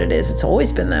don't know what it is. It's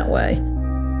always been that way.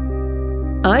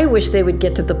 I wish they would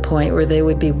get to the point where they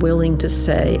would be willing to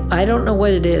say, I don't know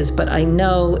what it is, but I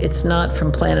know it's not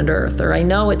from planet Earth, or I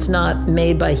know it's not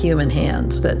made by human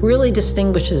hands. That really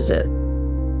distinguishes it.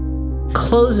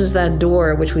 Closes that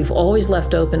door, which we've always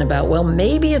left open about, well,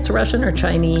 maybe it's Russian or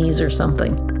Chinese or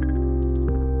something.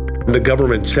 The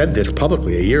government said this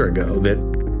publicly a year ago, that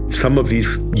some of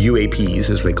these UAPs,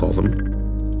 as they call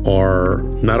them, are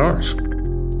not ours.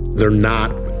 They're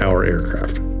not our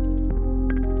aircraft.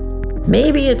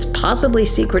 Maybe it's possibly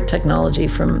secret technology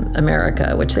from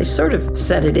America, which they've sort of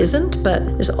said it isn't, but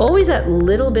there's always that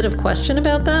little bit of question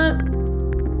about that.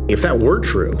 If that were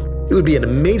true, it would be an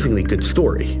amazingly good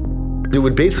story. It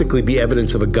would basically be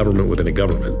evidence of a government within a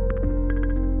government.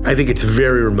 I think it's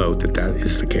very remote that that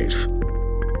is the case.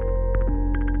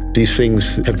 These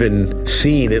things have been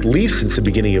seen at least since the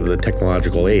beginning of the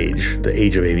technological age, the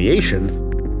age of aviation.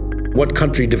 What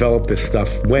country developed this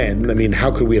stuff when? I mean,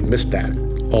 how could we have missed that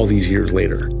all these years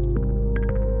later?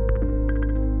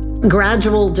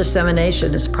 Gradual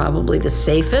dissemination is probably the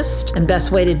safest and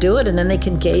best way to do it, and then they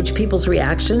can gauge people's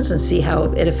reactions and see how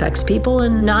it affects people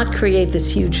and not create this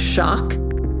huge shock.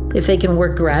 If they can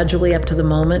work gradually up to the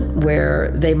moment where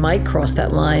they might cross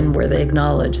that line where they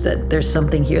acknowledge that there's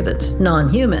something here that's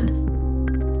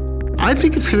non-human. I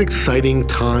think it's an exciting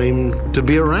time to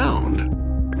be around.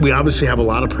 We obviously have a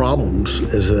lot of problems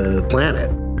as a planet.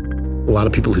 A lot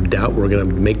of people who doubt we're going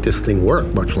to make this thing work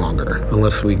much longer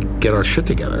unless we get our shit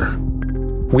together.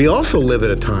 We also live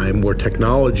at a time where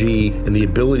technology and the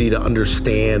ability to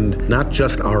understand not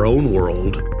just our own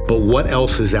world, but what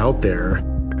else is out there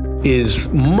is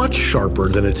much sharper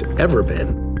than it's ever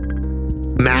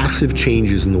been. Massive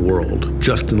changes in the world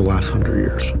just in the last 100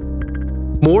 years.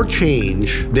 More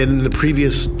change than in the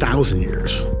previous 1,000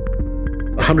 years.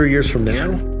 100 years from now,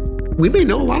 we may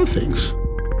know a lot of things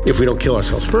if we don't kill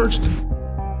ourselves first.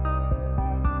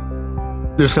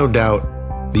 There's no doubt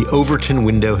the Overton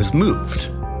window has moved.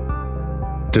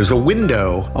 There's a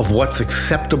window of what's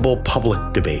acceptable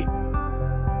public debate.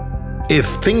 If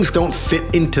things don't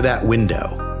fit into that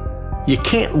window, you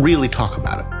can't really talk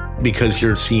about it because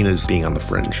you're seen as being on the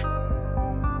fringe.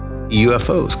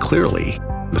 UFOs, clearly,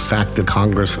 the fact that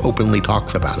Congress openly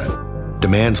talks about it,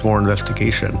 demands more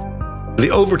investigation. The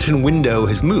Overton window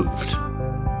has moved.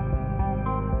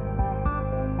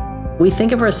 We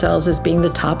think of ourselves as being the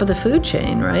top of the food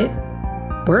chain, right?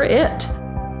 We're it.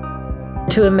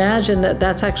 To imagine that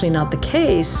that's actually not the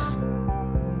case.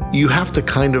 You have to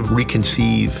kind of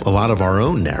reconceive a lot of our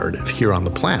own narrative here on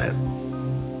the planet.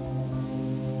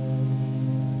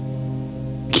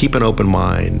 Keep an open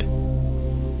mind,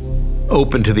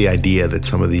 open to the idea that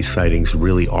some of these sightings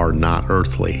really are not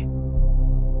earthly.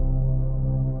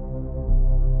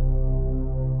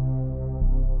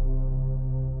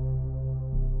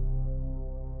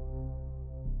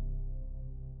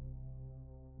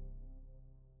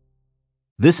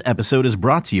 This episode is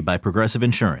brought to you by Progressive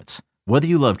Insurance. Whether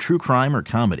you love true crime or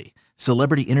comedy,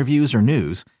 celebrity interviews or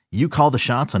news, you call the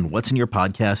shots on what's in your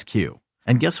podcast queue.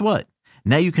 And guess what?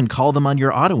 Now you can call them on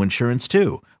your auto insurance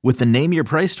too with the Name Your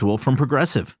Price tool from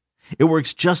Progressive. It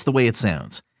works just the way it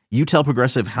sounds. You tell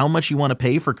Progressive how much you want to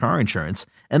pay for car insurance,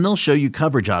 and they'll show you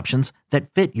coverage options that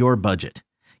fit your budget.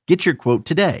 Get your quote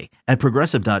today at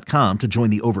Progressive.com to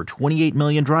join the over 28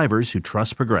 million drivers who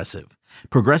trust Progressive.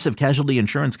 Progressive Casualty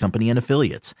Insurance Company and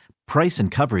Affiliates. Price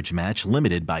and coverage match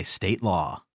limited by state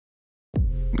law.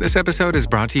 This episode is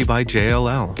brought to you by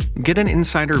JLL. Get an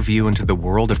insider view into the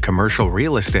world of commercial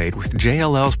real estate with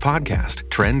JLL's podcast,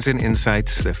 Trends and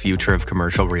Insights, the Future of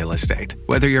Commercial Real Estate.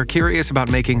 Whether you're curious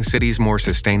about making cities more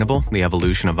sustainable, the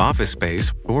evolution of office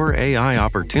space, or AI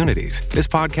opportunities, this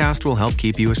podcast will help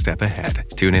keep you a step ahead.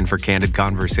 Tune in for candid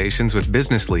conversations with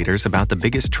business leaders about the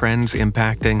biggest trends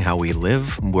impacting how we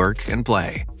live, work, and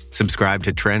play. Subscribe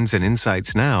to Trends and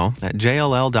Insights now at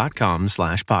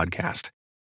jll.com/podcast.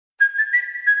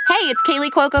 Hey, it's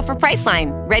Kaylee Cuoco for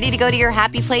Priceline. Ready to go to your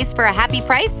happy place for a happy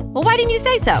price? Well, why didn't you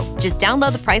say so? Just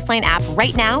download the Priceline app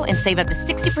right now and save up to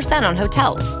 60% on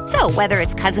hotels. So whether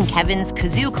it's Cousin Kevin's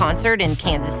Kazoo Concert in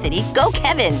Kansas City, go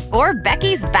Kevin, or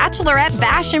Becky's Bachelorette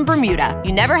Bash in Bermuda,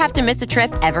 you never have to miss a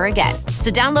trip ever again.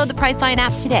 So download the Priceline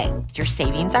app today. Your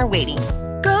savings are waiting.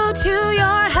 Go to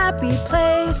your happy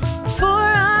place for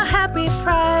a happy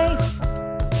price.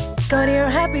 Go to your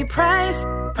happy price,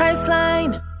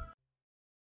 Priceline.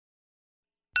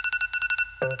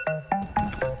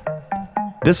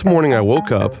 This morning I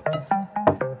woke up,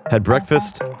 had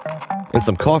breakfast and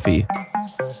some coffee,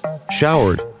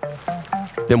 showered,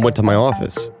 then went to my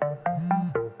office.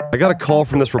 I got a call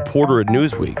from this reporter at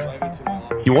Newsweek.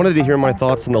 He wanted to hear my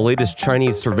thoughts on the latest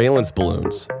Chinese surveillance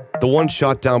balloons, the one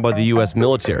shot down by the U.S.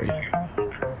 military.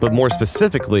 But more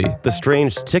specifically, the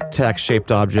strange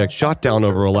tic-tac-shaped object shot down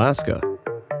over Alaska,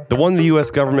 the one the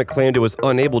U.S. government claimed it was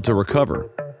unable to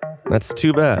recover. That's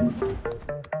too bad.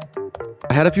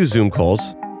 I had a few Zoom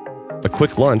calls, a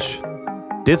quick lunch,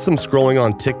 did some scrolling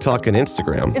on TikTok and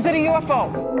Instagram. Is it a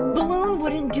UFO? Balloon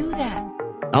wouldn't do that.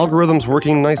 Algorithms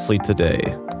working nicely today.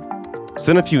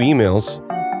 Sent a few emails.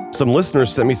 Some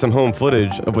listeners sent me some home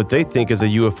footage of what they think is a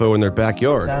UFO in their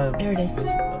backyard. There it is.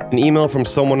 An email from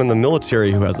someone in the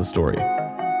military who has a story.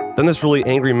 Then this really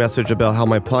angry message about how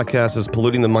my podcast is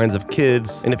polluting the minds of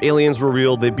kids, and if aliens were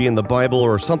real, they'd be in the Bible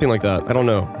or something like that. I don't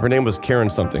know. Her name was Karen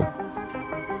something.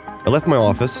 I left my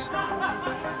office,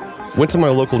 went to my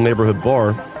local neighborhood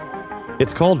bar.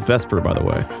 It's called Vesper, by the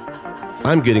way.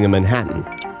 I'm getting a Manhattan.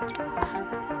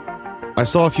 I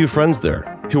saw a few friends there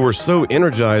who were so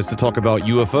energized to talk about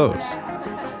UFOs.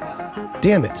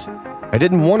 Damn it, I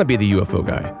didn't want to be the UFO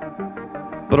guy.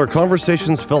 But our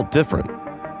conversations felt different.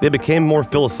 They became more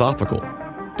philosophical,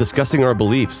 discussing our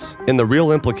beliefs and the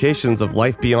real implications of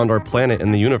life beyond our planet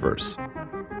and the universe.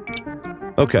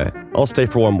 Okay, I'll stay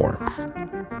for one more.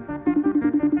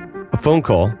 A phone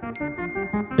call,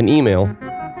 an email,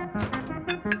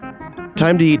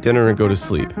 time to eat dinner and go to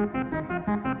sleep.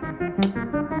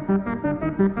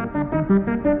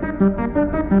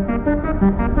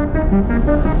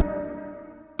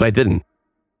 But I didn't.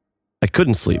 I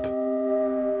couldn't sleep.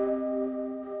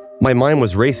 My mind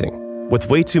was racing with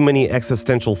way too many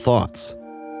existential thoughts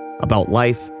about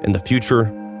life and the future,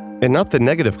 and not the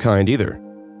negative kind either.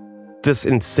 This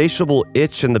insatiable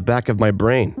itch in the back of my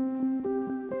brain.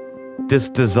 This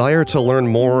desire to learn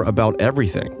more about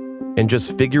everything and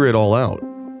just figure it all out.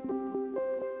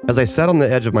 As I sat on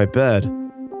the edge of my bed,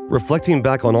 reflecting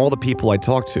back on all the people I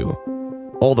talked to,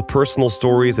 all the personal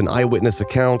stories and eyewitness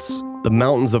accounts, the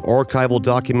mountains of archival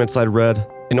documents I'd read,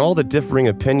 and all the differing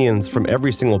opinions from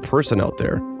every single person out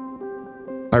there,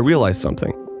 I realized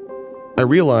something. I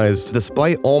realized,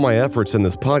 despite all my efforts in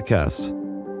this podcast,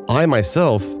 I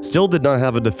myself still did not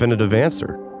have a definitive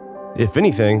answer. If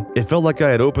anything, it felt like I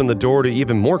had opened the door to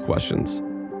even more questions.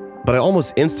 But I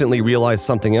almost instantly realized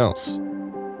something else.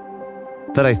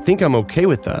 That I think I'm okay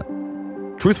with that.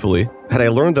 Truthfully, had I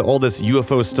learned that all this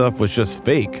UFO stuff was just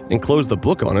fake and closed the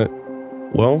book on it,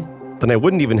 well, then I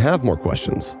wouldn't even have more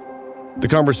questions. The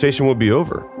conversation would be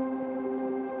over.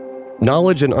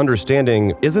 Knowledge and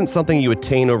understanding isn't something you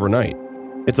attain overnight.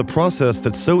 It's a process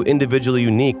that's so individually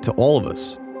unique to all of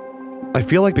us. I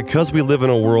feel like because we live in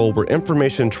a world where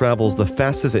information travels the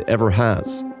fastest it ever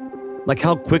has, like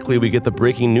how quickly we get the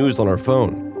breaking news on our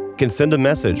phone, can send a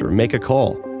message or make a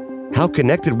call, how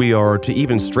connected we are to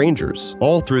even strangers,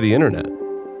 all through the internet.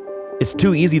 It's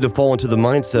too easy to fall into the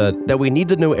mindset that we need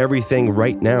to know everything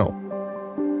right now.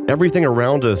 Everything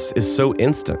around us is so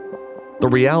instant. The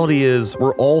reality is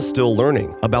we're all still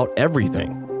learning about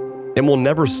everything, and we'll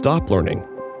never stop learning.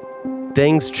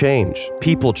 Things change,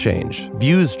 people change,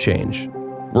 views change.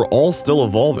 We're all still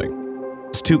evolving.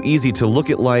 It's too easy to look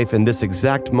at life in this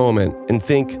exact moment and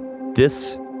think,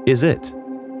 this is it.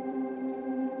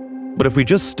 But if we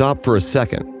just stop for a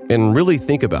second and really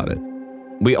think about it,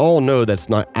 we all know that's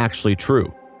not actually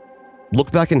true.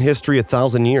 Look back in history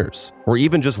 1,000 years, or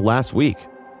even just last week.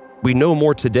 We know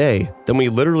more today than we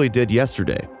literally did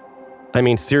yesterday. I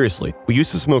mean, seriously, we used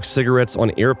to smoke cigarettes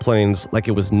on airplanes like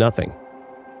it was nothing.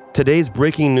 Today's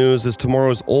breaking news is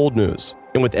tomorrow's old news,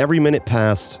 and with every minute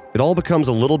passed, it all becomes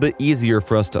a little bit easier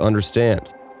for us to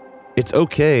understand. It's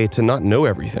okay to not know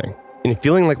everything, and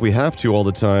feeling like we have to all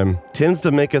the time tends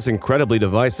to make us incredibly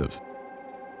divisive.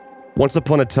 Once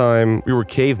upon a time, we were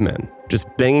cavemen, just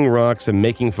banging rocks and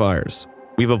making fires.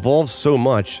 We've evolved so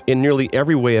much in nearly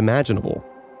every way imaginable,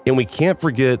 and we can't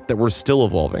forget that we're still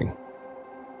evolving.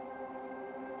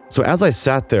 So as I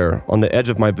sat there on the edge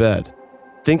of my bed,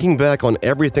 thinking back on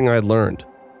everything I'd learned,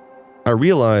 I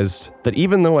realized that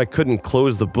even though I couldn't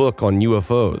close the book on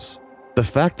UFOs, the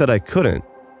fact that I couldn't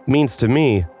means to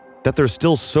me that there's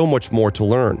still so much more to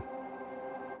learn.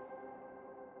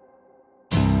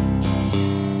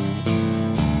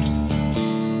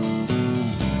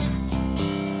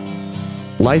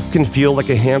 Life can feel like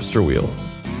a hamster wheel,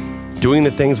 doing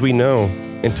the things we know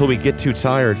until we get too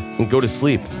tired and go to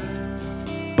sleep.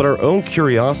 But our own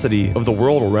curiosity of the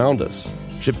world around us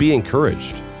should be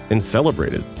encouraged and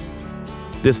celebrated.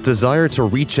 This desire to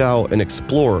reach out and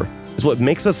explore is what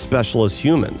makes us special as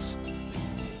humans.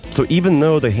 So even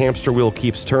though the hamster wheel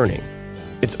keeps turning,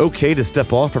 it's okay to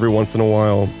step off every once in a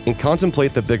while and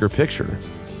contemplate the bigger picture.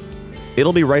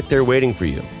 It'll be right there waiting for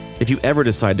you if you ever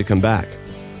decide to come back.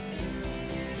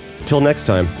 Till next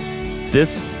time,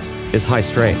 this is High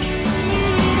Strange.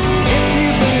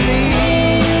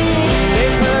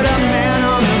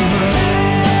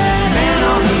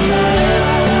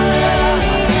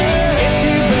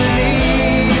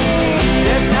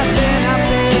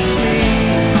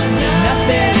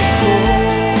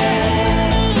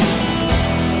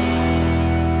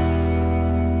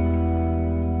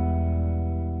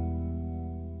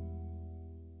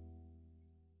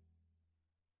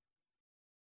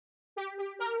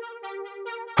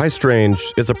 High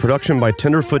Strange is a production by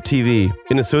Tenderfoot TV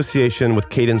in association with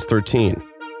Cadence 13.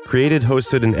 Created,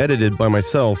 hosted, and edited by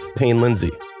myself, Payne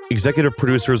Lindsay. Executive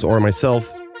producers are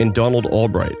myself and Donald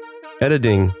Albright.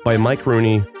 Editing by Mike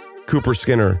Rooney, Cooper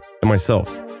Skinner, and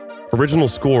myself. Original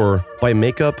score by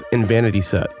Makeup and Vanity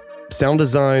Set. Sound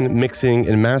design, mixing,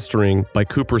 and mastering by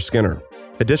Cooper Skinner.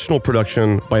 Additional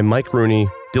production by Mike Rooney,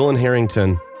 Dylan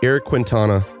Harrington, Eric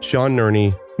Quintana, Sean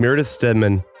Nerney, Meredith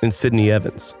Stedman, and Sydney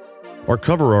Evans. Our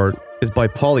cover art is by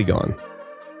Polygon.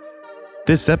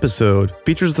 This episode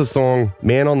features the song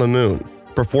Man on the Moon,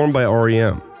 performed by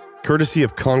REM, courtesy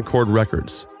of Concord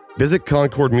Records. Visit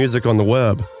Concord Music on the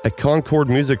web at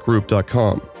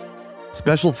concordmusicgroup.com.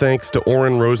 Special thanks to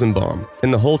Oren Rosenbaum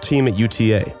and the whole team at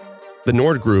UTA, the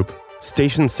Nord Group,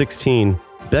 Station 16,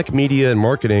 Beck Media and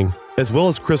Marketing, as well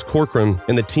as Chris Corcoran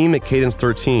and the team at Cadence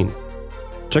 13.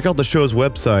 Check out the show's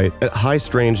website at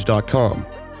highstrange.com.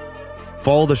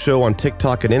 Follow the show on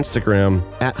TikTok and Instagram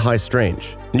at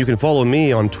highstrange. And you can follow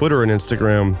me on Twitter and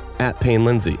Instagram at Payne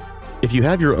Lindsay. If you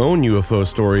have your own UFO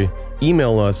story,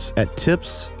 email us at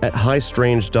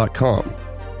tips@highstrange.com.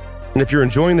 And if you're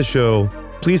enjoying the show,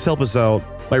 please help us out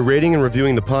by rating and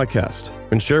reviewing the podcast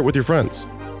and share it with your friends.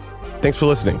 Thanks for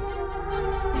listening.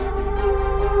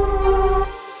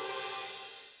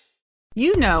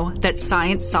 You know that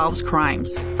science solves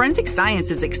crimes. Forensic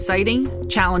science is exciting,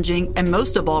 challenging, and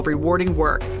most of all, rewarding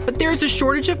work. But there's a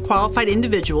shortage of qualified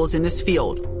individuals in this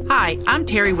field. Hi, I'm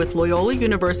Terry with Loyola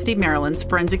University Maryland's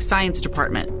Forensic Science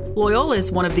Department. Loyola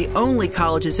is one of the only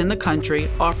colleges in the country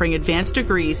offering advanced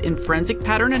degrees in forensic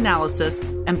pattern analysis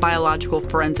and biological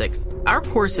forensics. Our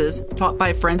courses, taught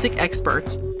by forensic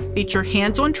experts, feature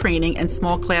hands-on training and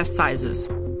small class sizes.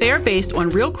 They are based on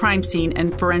real crime scene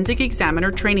and forensic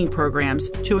examiner training programs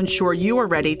to ensure you are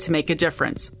ready to make a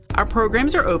difference. Our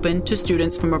programs are open to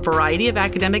students from a variety of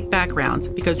academic backgrounds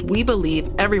because we believe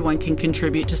everyone can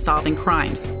contribute to solving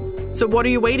crimes. So what are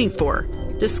you waiting for?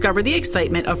 Discover the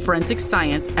excitement of forensic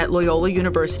science at Loyola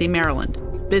University, Maryland.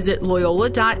 Visit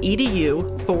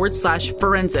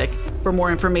loyola.edu/forensic for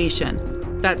more information.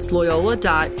 That's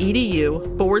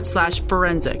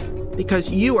loyola.edu/forensic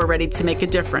because you are ready to make a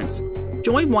difference.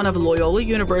 Join one of Loyola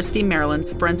University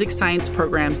Maryland's forensic science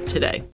programs today.